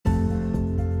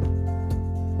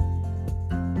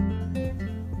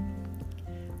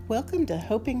Welcome to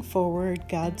Hoping Forward,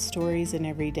 God's Stories in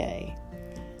Every Day.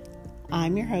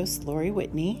 I'm your host, Lori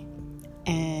Whitney,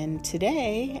 and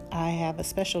today I have a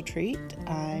special treat.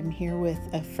 I'm here with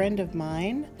a friend of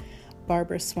mine,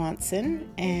 Barbara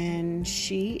Swanson, and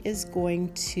she is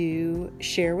going to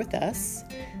share with us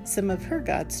some of her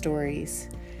God stories.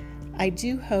 I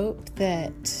do hope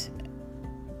that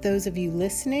those of you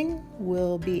listening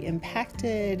will be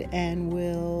impacted and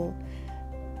will,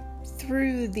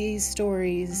 through these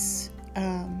stories,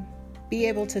 be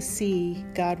able to see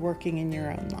God working in your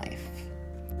own life.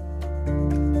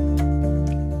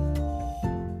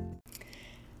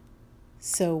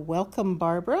 So welcome,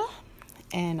 Barbara,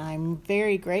 and I'm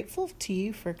very grateful to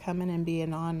you for coming and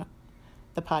being on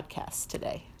the podcast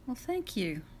today. Well, thank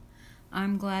you.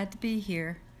 I'm glad to be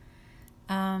here.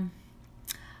 I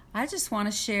just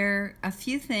want to share a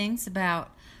few things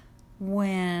about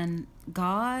when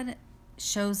God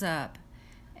shows up.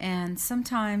 And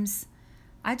sometimes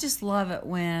I just love it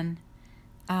when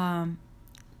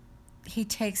He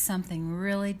takes something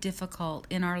really difficult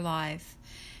in our life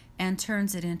and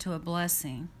turns it into a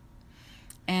blessing.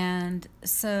 And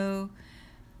so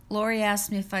Lori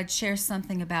asked me if I'd share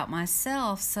something about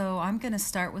myself, so I'm going to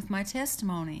start with my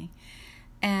testimony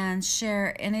and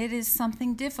share, and it is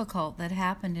something difficult that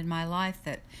happened in my life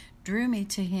that drew me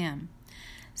to Him.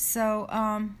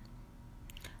 So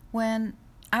when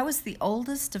I was the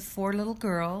oldest of 4 little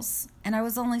girls, and I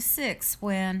was only 6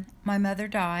 when my mother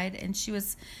died, and she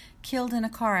was killed in a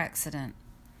car accident.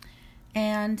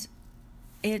 And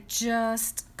it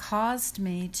just caused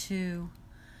me to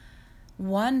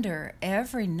wonder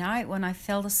every night when I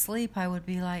fell asleep. I would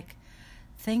be like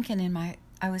thinking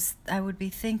I would be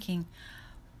thinking,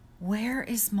 where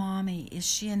is Mommy? Is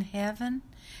she in heaven?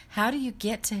 How do you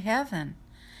get to heaven?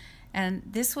 And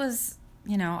this was,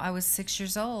 I was 6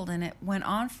 years old, and it went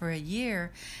on for a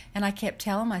year, and I kept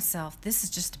telling myself, this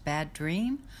is just a bad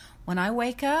dream. When I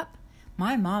wake up,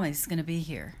 my Mommy's going to be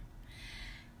here.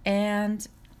 And,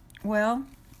 well,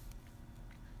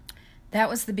 that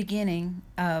was the beginning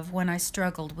of when I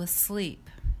struggled with sleep.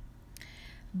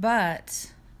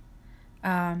 But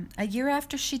a year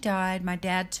after she died, my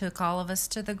dad took all of us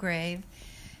to the grave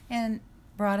and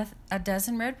brought a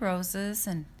dozen red roses,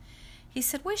 and he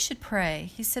said, we should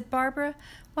pray. He said, Barbara,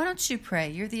 why don't you pray?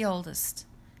 You're the oldest.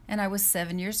 And I was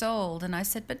 7 years old, and I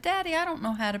said, but Daddy, I don't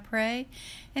know how to pray.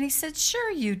 And he said,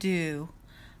 sure you do.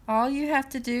 All you have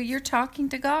to do, you're talking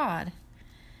to God.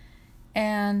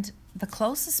 And the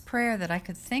closest prayer that I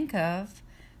could think of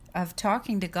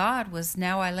talking to God was,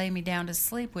 now I lay me down to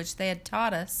sleep, which they had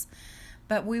taught us.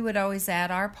 But we would always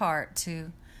add our part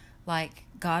to, like,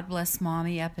 God bless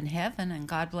Mommy up in heaven, and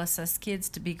God bless us kids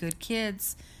to be good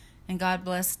kids, and God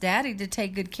bless Daddy to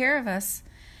take good care of us.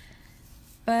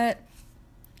 But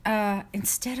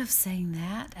instead of saying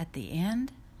that at the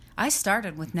end, I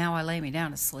started with, now I lay me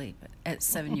down to sleep at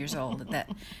 7 years old at that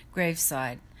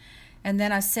graveside. And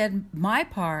then I said my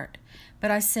part, but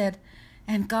I said,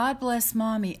 and God bless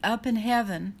Mommy up in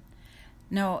heaven.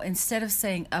 No, instead of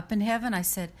saying up in heaven, I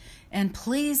said, and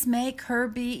please make her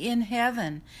be in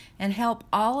heaven and help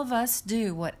all of us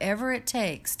do whatever it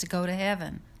takes to go to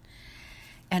heaven.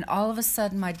 And all of a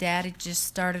sudden, my daddy just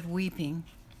started weeping,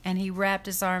 and he wrapped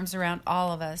his arms around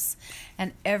all of us,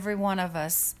 and every one of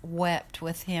us wept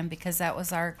with him, because that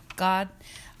was our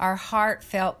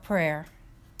heartfelt prayer.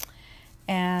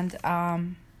 And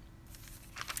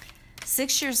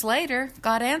 6 years later,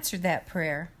 God answered that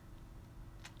prayer.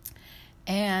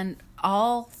 And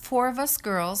all 4 of us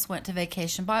girls went to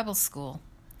Vacation Bible School.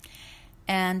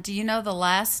 And do you know, the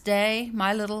last day,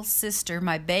 my little sister,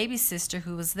 my baby sister,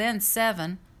 who was then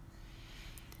 7,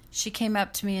 she came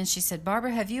up to me and she said,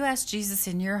 Barbara, have you asked Jesus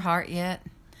in your heart yet?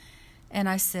 And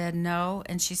I said, no.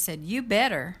 And she said, you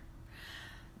better.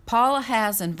 Paula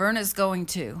has, and Verna's going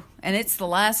to, and it's the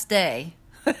last day.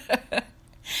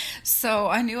 So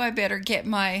I knew I better get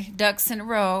my ducks in a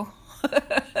row.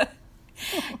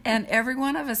 And every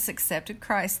one of us accepted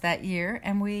Christ that year,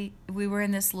 and we were in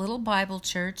this little Bible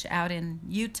church out in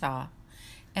Utah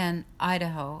and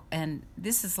Idaho, and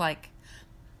this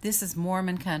is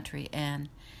Mormon country, and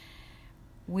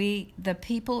the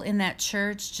people in that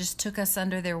church just took us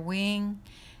under their wing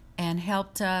and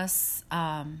helped us.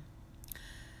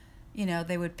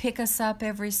 They would pick us up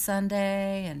every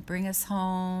Sunday and bring us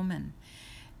home,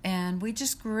 and we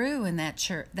just grew in that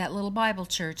church, that little Bible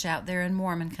church out there in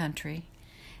Mormon country.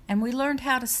 And we learned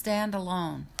how to stand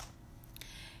alone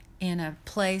in a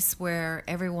place where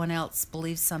everyone else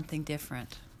believes something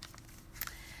different.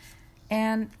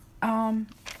 And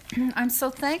I'm so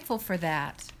thankful for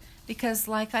that, because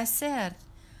like I said,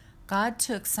 God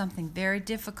took something very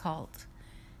difficult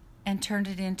and turned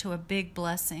it into a big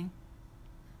blessing.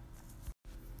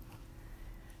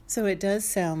 So it does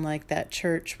sound like that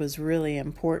church was really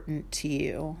important to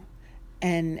you.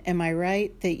 And am I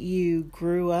right that you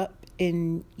grew up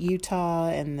in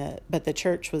Utah but the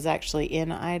church was actually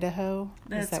in Idaho?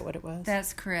 Is that what it was?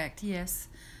 That's correct, yes.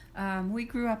 We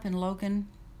grew up in Logan,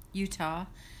 Utah,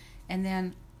 and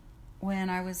then when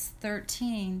I was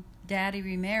 13, Daddy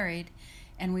remarried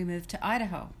and we moved to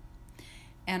Idaho.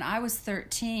 And I was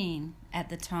 13 at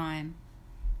the time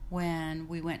when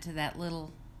we went to that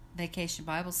little vacation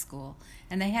Bible school.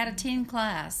 And they had a teen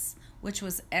class, which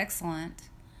was excellent.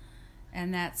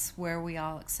 And that's where we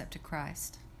all accepted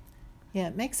Christ. Yeah,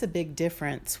 it makes a big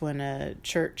difference when a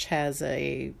church has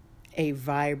a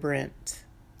vibrant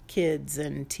kids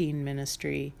and teen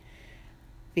ministry,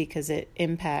 because it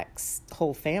impacts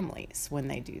whole families when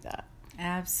they do that.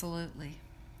 Absolutely.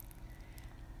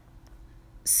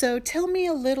 So tell me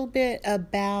a little bit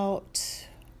about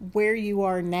where you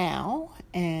are now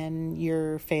and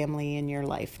your family and your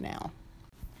life now.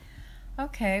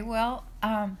 Okay, well,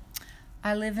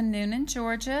 I live in Noonan,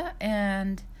 Georgia,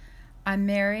 and I'm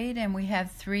married and we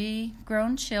have 3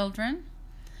 grown children.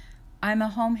 I'm a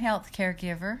home health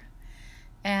caregiver,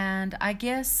 and I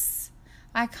guess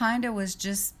I kind of was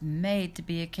just made to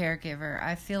be a caregiver.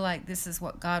 I feel like this is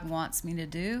what God wants me to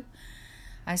do.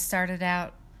 I started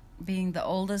out being the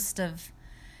oldest of,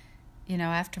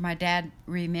 after my dad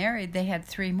remarried, they had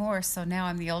 3 more, so now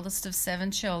I'm the oldest of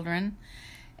 7 children.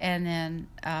 And then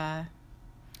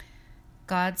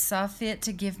God saw fit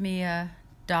to give me a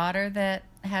daughter that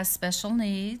has special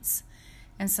needs,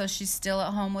 and so she's still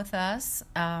at home with us.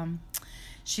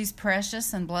 She's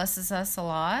precious and blesses us a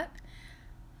lot,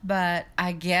 but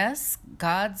I guess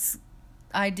God's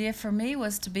idea for me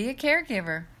was to be a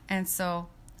caregiver, and so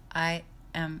I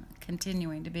am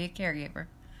continuing to be a caregiver.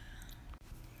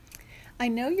 I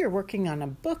know you're working on a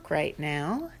book right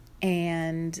now,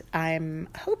 and I'm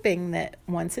hoping that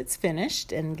once it's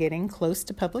finished and getting close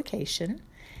to publication,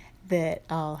 that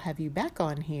I'll have you back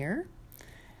on here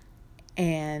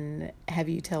and have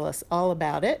you tell us all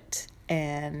about it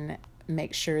and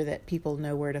make sure that people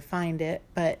know where to find it.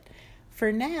 But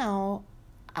for now,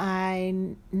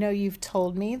 I know you've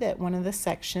told me that one of the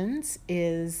sections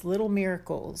is little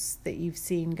miracles that you've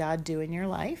seen God do in your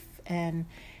life. And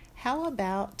how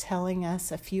about telling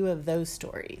us a few of those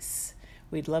stories?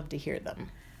 We'd love to hear them.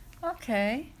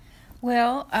 Okay.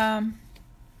 Well,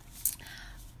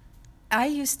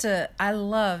 I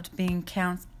loved being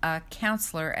a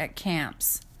counselor at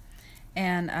camps.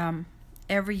 And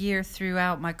every year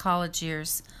throughout my college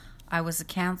years, I was a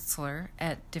counselor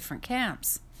at different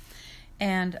camps.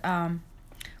 And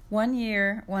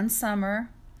one summer,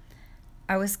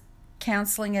 I was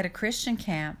counseling at a Christian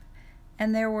camp,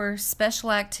 and there were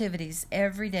special activities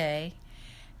every day.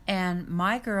 And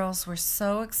my girls were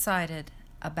so excited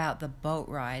about the boat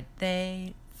ride.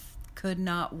 They could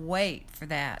not wait for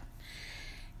that.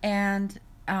 And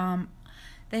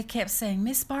they kept saying,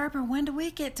 "Miss Barbara, when do we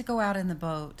get to go out in the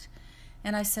boat?"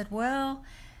 And I said, "Well,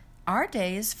 our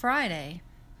day is Friday."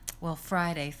 Well,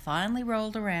 Friday finally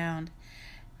rolled around,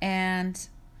 and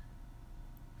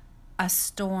a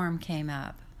storm came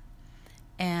up.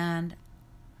 And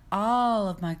all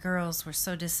of my girls were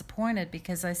so disappointed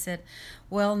because I said,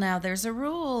 "Well, now there's a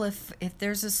rule. If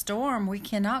there's a storm, we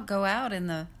cannot go out in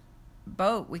the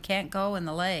boat. We can't go in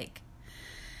the lake."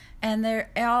 And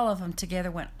all of them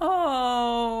together went,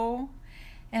 "Oh."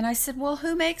 And I said, "Well,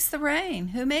 who makes the rain?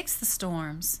 Who makes the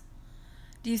storms?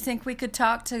 Do you think we could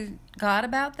talk to God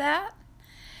about that?"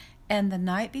 And the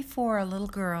night before, a little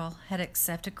girl had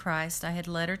accepted Christ. I had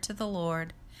led her to the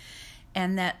Lord.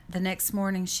 And that the next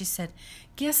morning she said,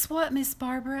 "Guess what, Miss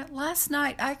Barbara? Last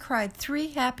night I cried 3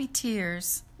 happy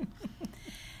tears."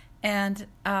 And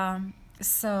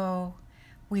so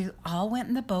we all went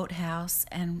in the boathouse,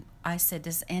 and I said,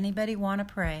 "Does anybody want to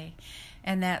pray?"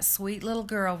 And that sweet little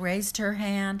girl raised her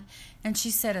hand, and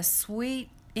she said a sweet,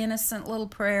 innocent little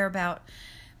prayer about,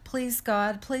 "Please,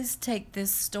 God, please take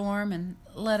this storm and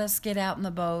let us get out in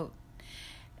the boat."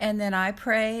 And then I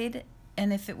prayed,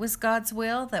 and if it was God's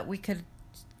will that we could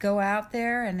go out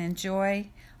there and enjoy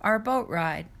our boat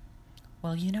ride.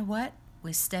 Well, you know what?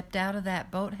 We stepped out of that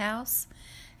boathouse,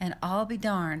 and I'll be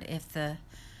darned if the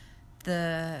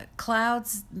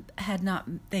clouds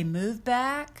they moved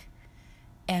back,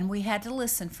 and we had to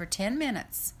listen for 10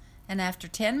 minutes. And after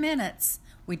 10 minutes,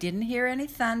 we didn't hear any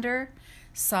thunder,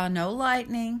 saw no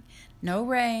lightning, no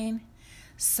rain,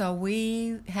 so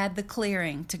we had the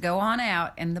clearing to go on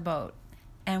out in the boat.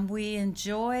 And we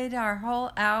enjoyed our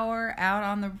whole hour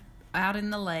out in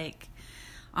the lake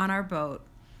on our boat.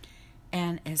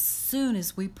 And as soon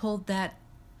as we pulled that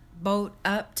boat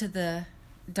up to the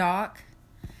dock,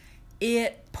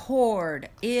 it poured.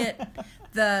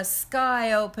 The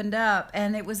sky opened up,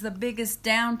 and it was the biggest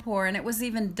downpour, and it was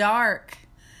even dark.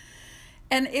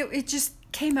 And it just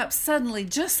came up suddenly,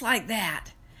 just like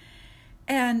that.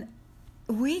 And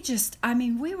we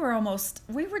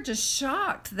were just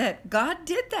shocked that God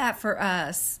did that for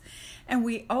us. And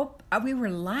we were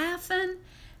laughing,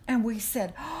 and we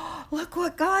said, "Oh, look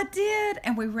what God did."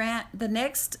 And we ran. The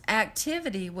next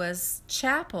activity was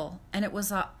chapel, and it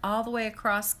was all the way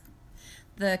across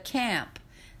the camp,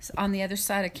 on the other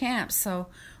side of camp. So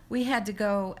we had to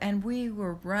go, and we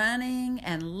were running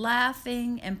and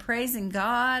laughing and praising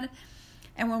God.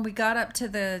 And when we got up to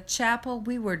the chapel,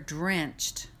 we were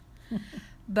drenched.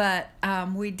 But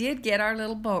we did get our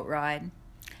little boat ride.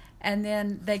 And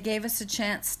then they gave us a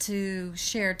chance to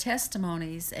share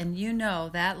testimonies. And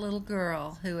that little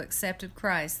girl who accepted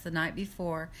Christ the night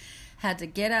before had to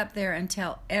get up there and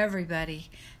tell everybody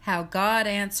how God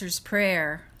answers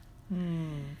prayer.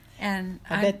 And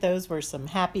I bet those were some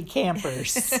happy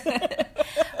campers.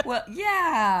 Well,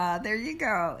 yeah, there you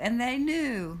go. And they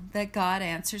knew that God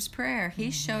answers prayer. He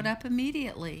showed up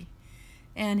immediately.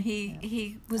 And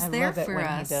he was there for us. I love it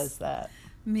when he does that.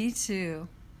 Me too.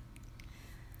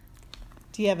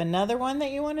 Do you have another one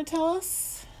that you want to tell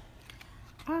us?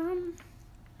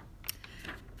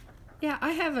 Yeah,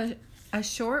 I have a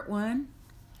short one.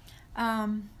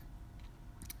 At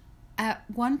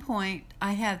one point,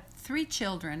 I had 3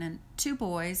 children, and 2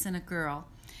 boys and a girl.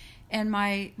 And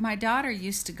my daughter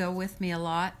used to go with me a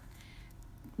lot.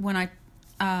 When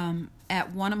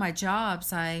at one of my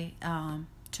jobs, I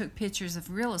took pictures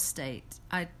of real estate.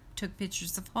 I took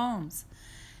pictures of homes,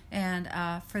 and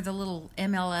for the little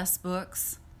MLS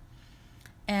books.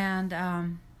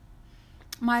 And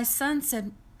my son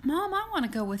said, "Mom, I want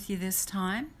to go with you this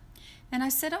time." And I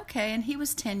said, "Okay." And he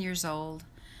was 10 years old.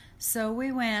 So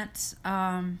we went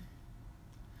to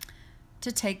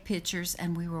take pictures,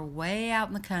 and we were way out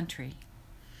in the country.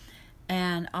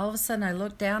 And all of a sudden, I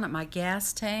looked down at my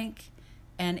gas tank,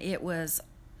 and it was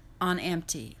on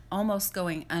empty, almost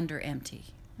going under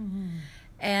empty. Mm-hmm.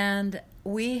 And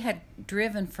we had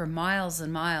driven for miles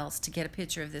and miles to get a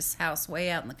picture of this house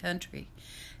way out in the country,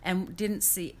 and didn't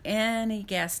see any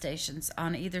gas stations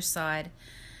on either side.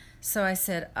 So I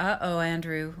said, "Uh-oh,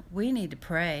 Andrew, we need to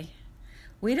pray.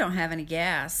 We don't have any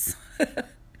gas."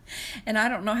 And I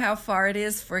don't know how far it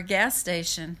is for a gas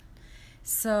station.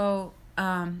 So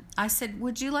I said,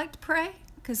 "Would you like to pray?"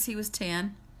 Because he was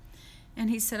 10. And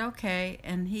he said, "Okay."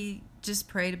 And he just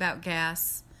prayed about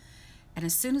gas. And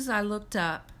as soon as I looked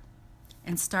up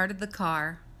and started the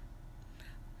car,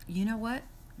 you know what?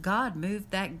 God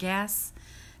moved that gas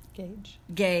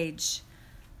gauge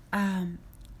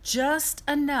just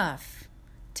enough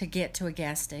to get to a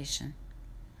gas station.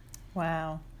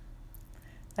 Wow.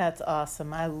 That's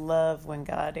awesome. I love when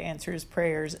God answers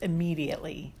prayers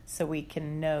immediately, so we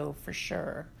can know for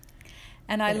sure.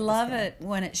 And I love it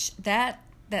when that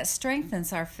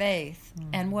strengthens our faith. Mm-hmm.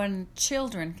 And when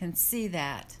children can see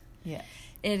that, yes,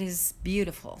 it is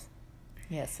beautiful.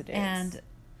 Yes, it is. And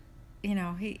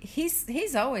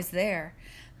he's always there,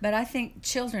 but I think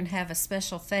children have a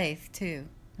special faith too.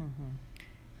 Mm-hmm.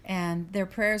 And their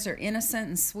prayers are innocent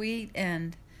and sweet,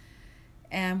 and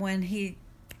when he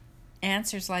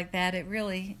answers like that, you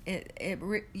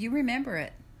remember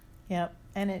it. Yep,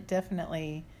 and it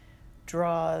definitely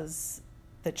draws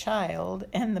the child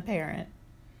and the parent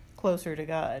closer to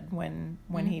God when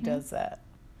mm-hmm. he does that.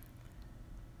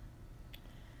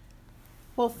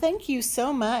 Well, thank you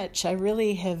so much. I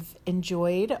really have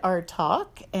enjoyed our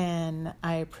talk, and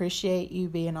I appreciate you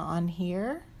being on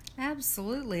here.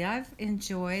 Absolutely. I've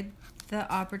enjoyed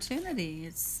the opportunity.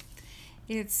 It's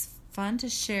fun to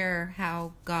share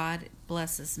how God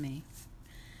blesses me.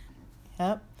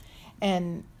 Yep.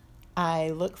 And I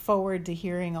look forward to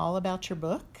hearing all about your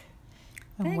book.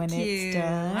 And when it's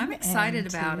done. I'm excited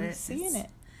about it. Seeing it.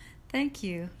 Thank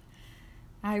you.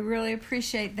 I really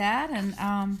appreciate that, and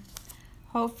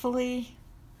hopefully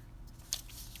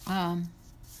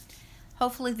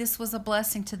this was a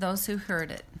blessing to those who heard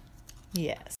it.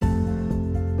 Yes.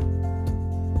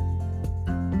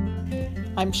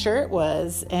 I'm sure it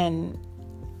was, and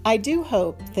I do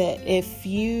hope that if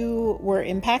you were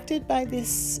impacted by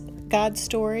this God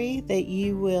story, that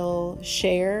you will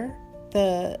share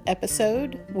the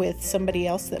episode with somebody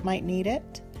else that might need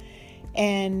it,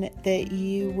 and that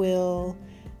you will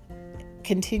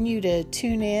continue to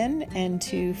tune in and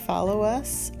to follow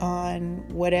us on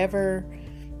whatever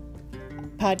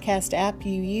podcast app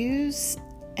you use,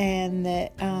 and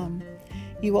that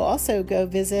you will also go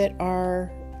visit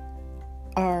our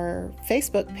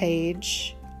Facebook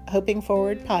page, Hoping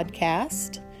Forward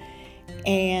podcast,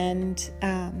 and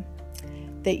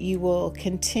that you will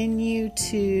continue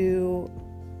to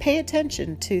pay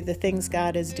attention to the things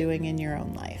God is doing in your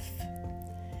own life.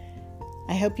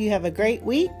 I hope you have a great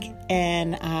week,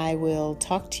 and I will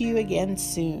talk to you again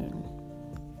soon.